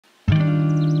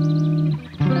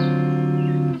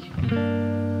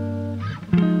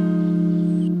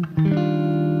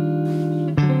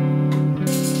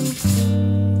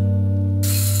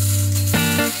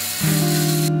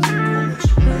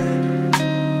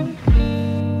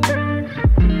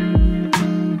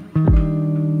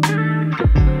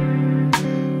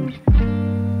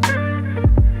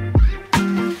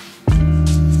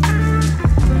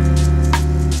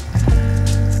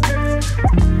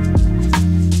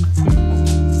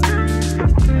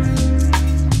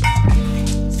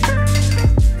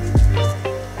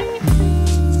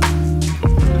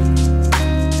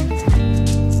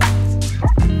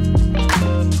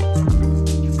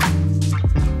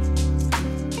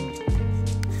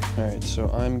Alright, so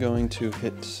I'm going to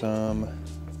hit some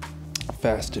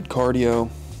fasted cardio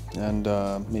and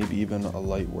maybe even a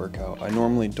light workout. I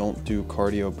normally don't do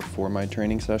cardio before my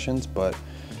training sessions, but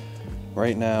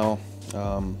right now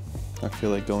I feel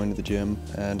like going to the gym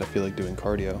and I feel like doing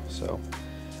cardio, so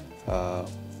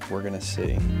we're gonna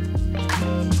see.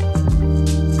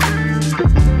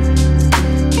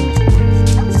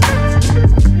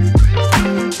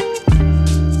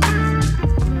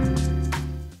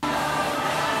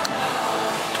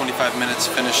 25 minutes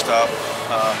finished up.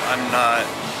 I'm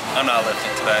not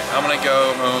lifting today. I'm gonna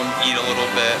go home, eat a little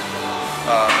bit,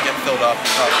 get filled up,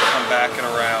 probably come back at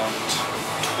around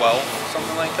 12,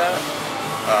 something like that.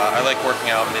 I like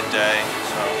working out midday,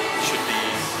 so it should be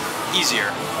easier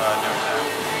doing that.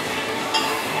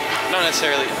 Not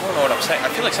necessarily, I don't know what I'm saying. I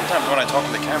feel like sometimes when I talk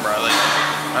to the camera,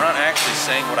 I'm not actually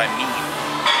saying what I mean.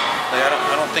 Like,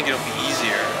 I don't think it'll be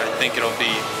easier. I think it'll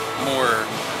be more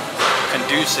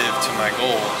conducive to my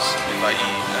goals if I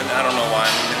eat. And I don't know why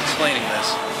I'm even explaining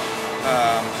this.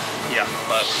 Yeah,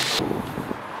 but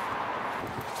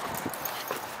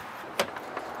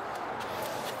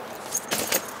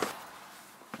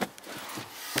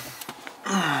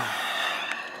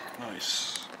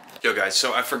nice. Yo guys,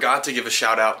 so I forgot to give a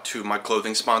shout out to my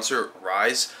clothing sponsor,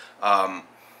 Rise.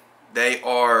 They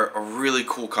are a really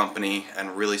cool company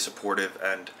and really supportive,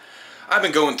 and I've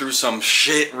been going through some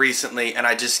shit recently, and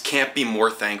I just can't be more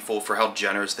thankful for how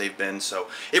generous they've been. So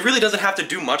it really doesn't have to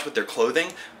do much with their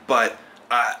clothing, but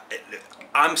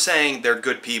I'm saying they're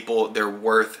good people. They're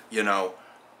worth, you know,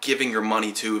 giving your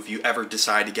money to if you ever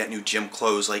decide to get new gym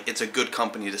clothes. Like, it's a good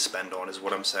company to spend on, is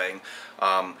what I'm saying.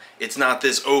 It's not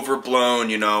this overblown,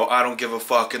 you know, I don't give a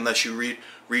fuck unless you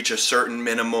reach a certain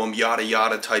minimum, yada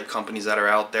yada type companies that are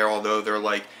out there, although they're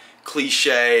like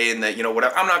cliche and that, you know,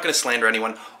 whatever. I'm not going to slander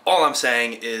anyone. All I'm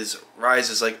saying is Rise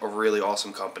is like a really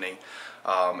awesome company,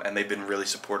 and they've been really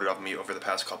supportive of me over the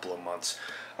past couple of months.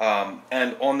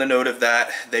 And on the note of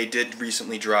that, they did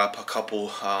recently drop a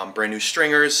couple brand new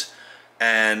stringers,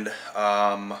 and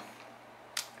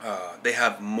they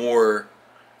have more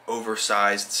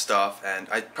oversized stuff, and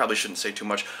I probably shouldn't say too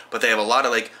much, but they have a lot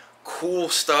of like cool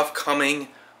stuff coming,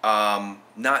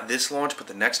 not this launch but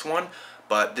the next one.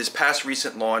 But this past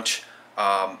recent launch,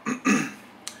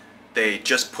 they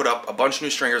just put up a bunch of new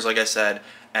stringers, like I said,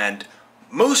 and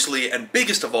mostly and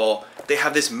biggest of all, they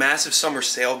have this massive summer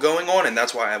sale going on, and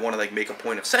that's why I want to like make a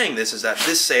point of saying this, is that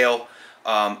this sale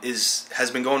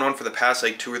has been going on for the past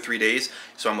like 2 or 3 days,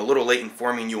 so I'm a little late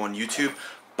informing you on YouTube,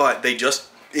 but they just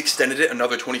extended it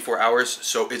another 24 hours,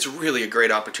 so it's really a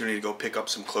great opportunity to go pick up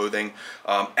some clothing.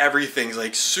 Everything's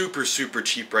like super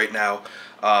cheap right now,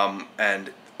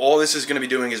 and all this is going to be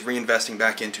doing is reinvesting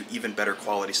back into even better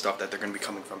quality stuff that they're going to be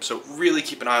coming from. So really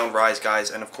keep an eye on Rise, guys,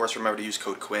 and of course remember to use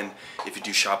code Qwin if you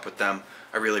do shop with them.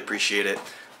 I really appreciate it.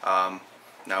 Now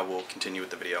we'll continue with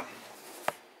the video.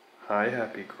 Hi,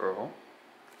 happy girl.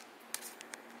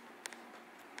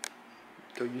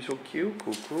 So you so cute,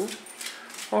 cuckoo.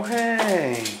 Oh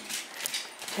hey,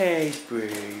 hey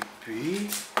baby.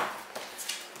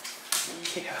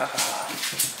 Yeah.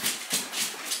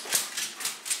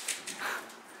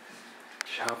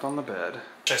 Hopped on the bed.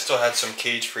 I still had some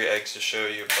cage-free eggs to show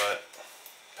you, but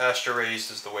pasture-raised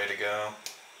is the way to go.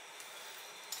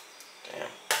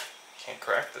 Damn, can't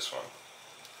crack this one.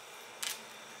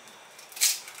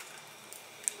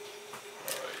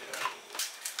 Oh yeah.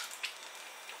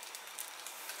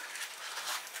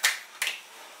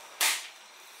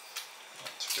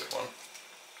 That's a good one.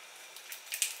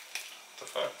 What the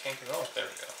fuck? Can't get off. There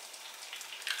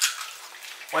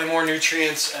we go. Way more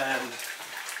nutrients, and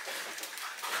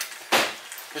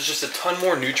there's just a ton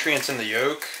more nutrients in the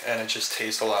yolk, and it just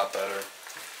tastes a lot better.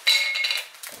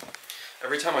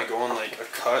 Every time I go on like a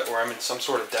cut or I'm in some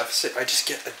sort of deficit, I just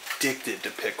get addicted to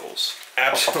pickles.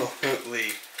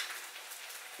 Absolutely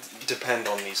depend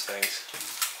on these things.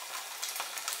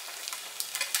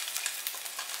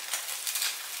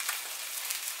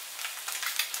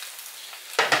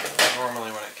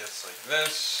 Normally when it gets like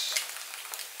this,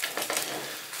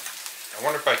 I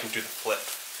wonder if I can do the flip.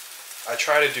 I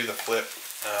try to do the flip,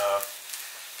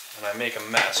 and I make a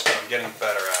mess, but I'm getting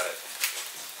better at it.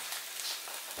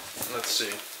 Let's see.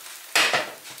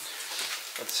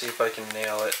 Let's see if I can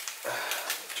nail it.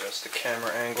 Adjust the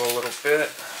camera angle a little bit.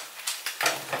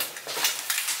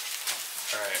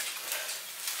 Alright.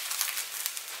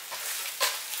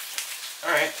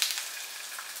 Alright.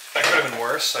 That could have been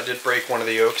worse. I did break one of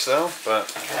the yolks though,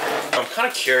 but I'm kind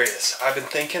of curious. I've been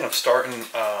thinking of starting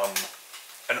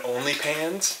an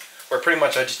OnlyFans, where pretty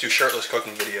much I just do shirtless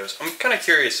cooking videos. I'm kind of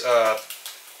curious, I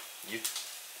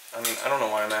mean, I don't know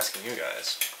why I'm asking you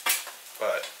guys,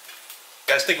 but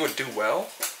You guys think it would do well?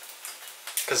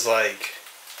 Because, like,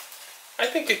 I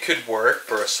think it could work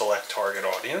for a select target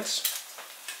audience.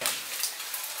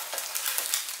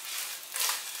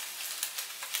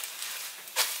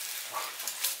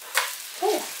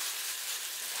 Whew.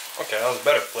 Okay, that was a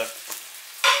better flip.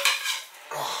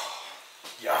 Oh,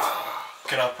 yeah.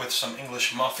 Cooking up with some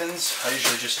English muffins. I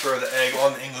usually just throw the egg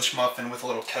on the English muffin with a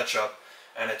little ketchup,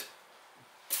 and it's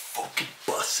fucking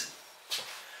bussin'.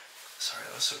 Sorry,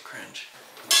 that was so cringe.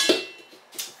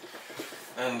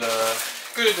 And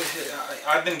good.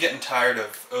 I've been getting tired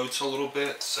of oats a little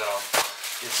bit, so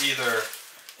it's either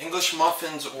English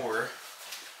muffins or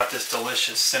got this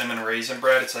delicious cinnamon raisin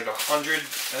bread. It's like 100. I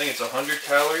think it's 100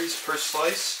 calories per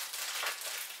slice,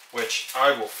 which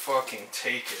I will fucking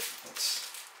take it. It's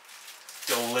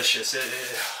delicious.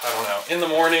 I don't know. In the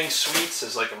morning, sweets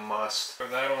is like a must. Throw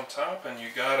that on top, and you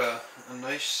got a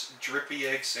nice drippy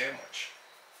egg sandwich.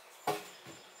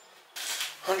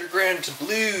 100 grams of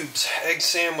bloobs, egg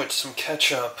sandwich, some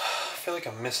ketchup. I feel like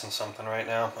I'm missing something right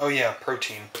now. Oh yeah,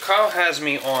 protein. Kyle has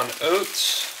me on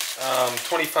oats,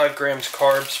 25 grams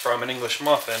carbs from an English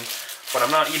muffin, but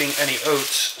I'm not eating any oats,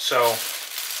 so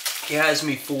he has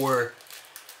me for,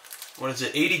 what is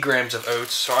it, 80 grams of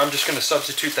oats. So I'm just going to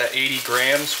substitute that 80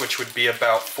 grams, which would be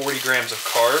about 40 grams of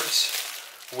carbs,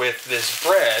 with this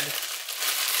bread,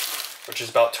 which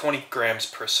is about 20 grams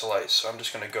per slice. So I'm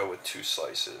just going to go with 2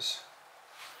 slices.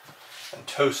 And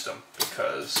toast them,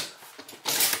 because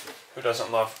who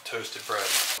doesn't love toasted bread?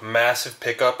 Massive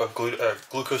pickup of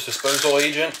glucose disposal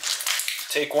agent.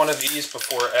 Take one of these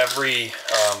before every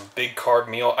big carb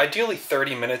meal. Ideally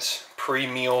 30 minutes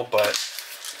pre-meal, but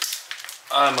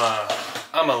I'm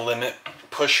a limit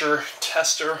pusher,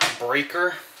 tester,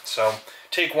 breaker. So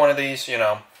take one of these, you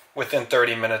know, within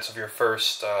 30 minutes of your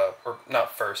first, or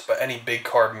not first, but any big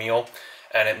carb meal,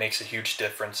 and it makes a huge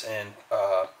difference in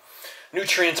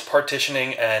nutrients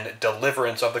partitioning and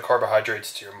deliverance of the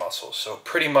carbohydrates to your muscles. So it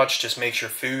pretty much just makes your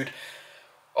food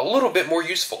a little bit more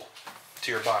useful to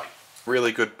your body.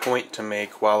 Really good point to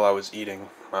make while I was eating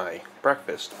my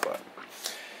breakfast, but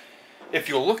if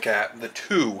you look at the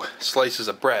 2 slices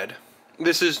of bread,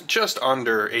 this is just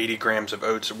under 80 grams of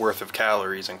oats worth of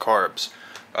calories and carbs.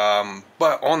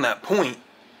 But on that point,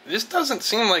 this doesn't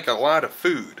seem like a lot of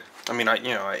food. I mean,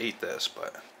 I ate this,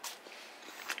 but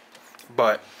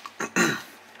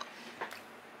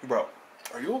bro,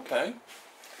 are you okay?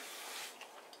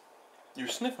 You're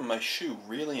sniffing my shoe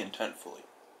really intentfully.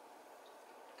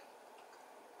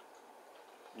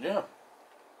 Yeah.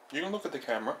 You can look at the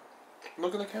camera.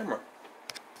 Look at the camera.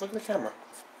 Look at the camera.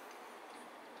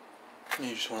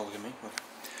 You just want to look at me?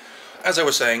 As I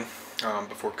was saying,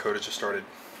 before Coda just started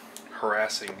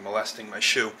molesting my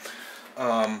shoe,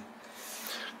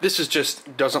 this is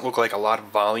just doesn't look like a lot of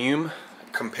volume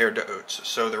compared to oats.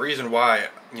 So the reason why,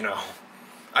 you know,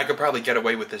 I could probably get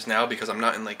away with this now because I'm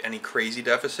not in like any crazy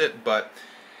deficit, but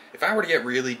if I were to get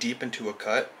really deep into a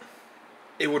cut,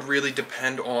 it would really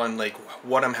depend on like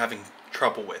what I'm having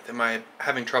trouble with. Am I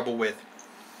having trouble with,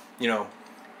 you know,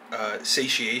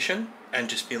 satiation and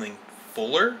just feeling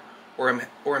fuller, or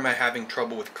am I having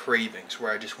trouble with cravings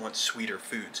where I just want sweeter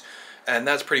foods? And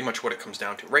that's pretty much what it comes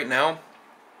down to. Right now,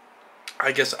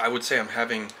 I guess I would say I'm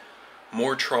having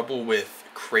more trouble with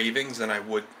cravings than I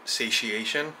would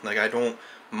satiation. Like, I don't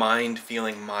mind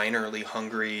feeling minorly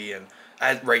hungry, and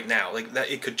right now, like that,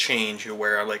 it could change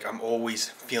where I'm always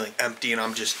feeling empty and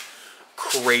I'm just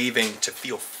craving to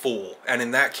feel full. And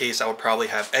in that case, I would probably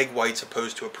have egg whites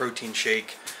opposed to a protein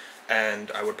shake, and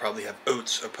I would probably have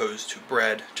oats opposed to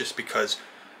bread, just because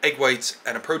egg whites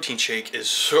and a protein shake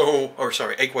is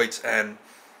egg whites and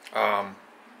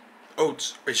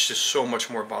oats is just so much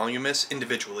more voluminous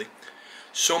individually.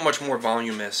 So much more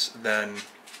voluminous than,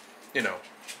 you know,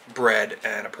 bread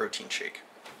and a protein shake.